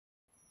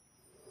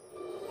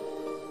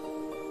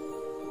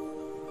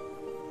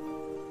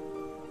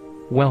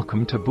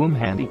Welcome to Boom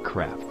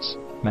Handicrafts,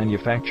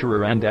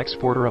 manufacturer and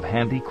exporter of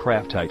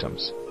handicraft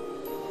items.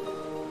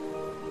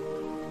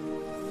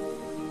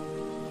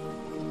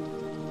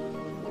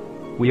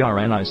 We are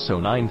an ISO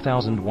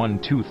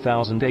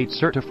 9001-2008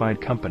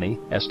 certified company,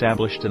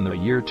 established in the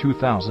year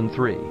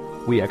 2003.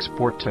 We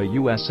export to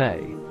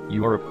USA,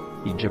 Europe,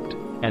 Egypt,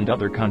 and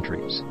other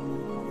countries.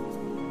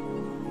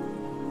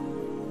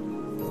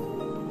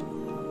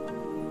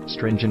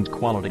 Stringent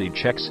quality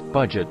checks,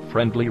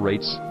 budget-friendly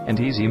rates, and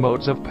easy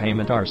modes of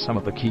payment are some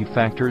of the key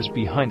factors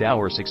behind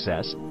our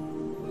success.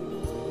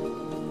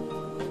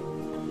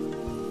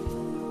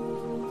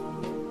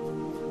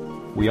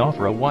 We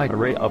offer a wide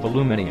array of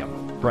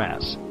aluminum,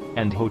 brass,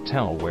 and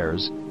hotel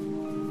wares.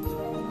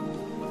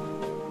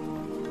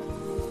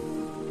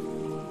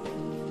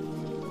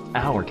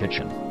 Our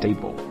kitchen,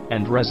 table,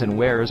 and resin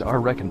wares are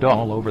reckoned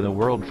all over the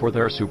world for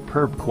their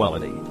superb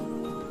quality.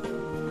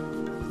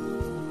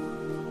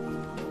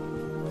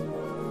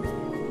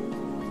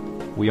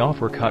 We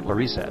offer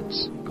cutlery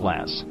sets,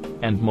 glass,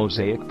 and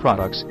mosaic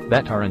products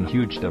that are in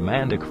huge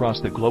demand across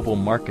the global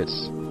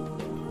markets.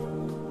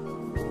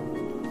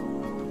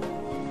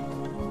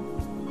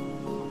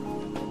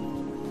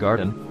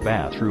 Garden,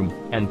 bathroom,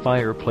 and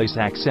fireplace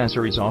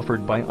accessories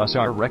offered by us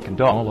are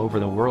reckoned all over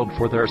the world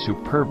for their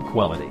superb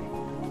quality.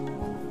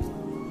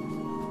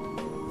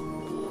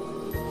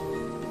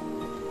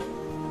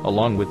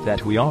 Along with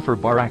that, we offer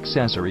bar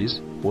accessories,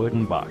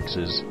 wooden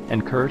boxes,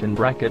 and curtain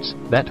brackets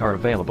that are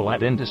available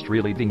at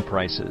industry-leading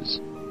prices.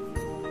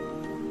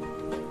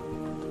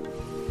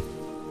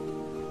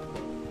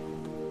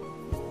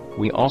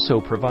 We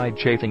also provide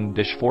chafing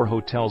dish for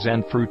hotels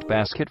and fruit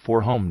basket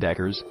for home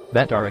decors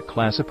that are a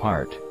class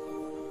apart.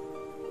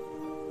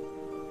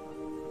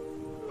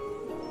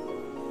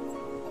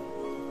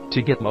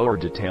 To get more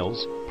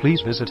details,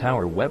 please visit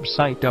our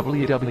website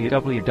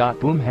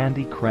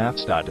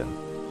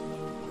www.boomhandicrafts.in.